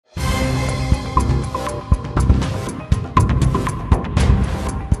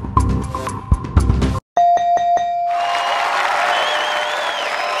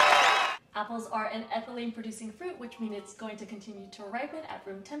Apples are an ethylene producing fruit, which means it's going to continue to ripen at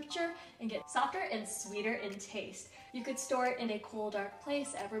room temperature and get softer and sweeter in taste. You could store it in a cool, dark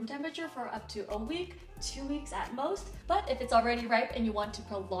place at room temperature for up to a week, 2 weeks at most. But if it's already ripe and you want to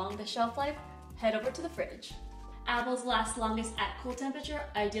prolong the shelf life, head over to the fridge. Apples last longest at cool temperature,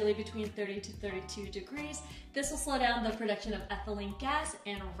 ideally between 30 to 32 degrees. This will slow down the production of ethylene gas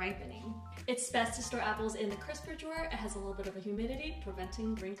and ripening. It's best to store apples in the crisper drawer. It has a little bit of a humidity,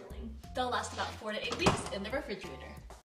 preventing wrinkling. They'll last about 4 to 8 weeks in the refrigerator.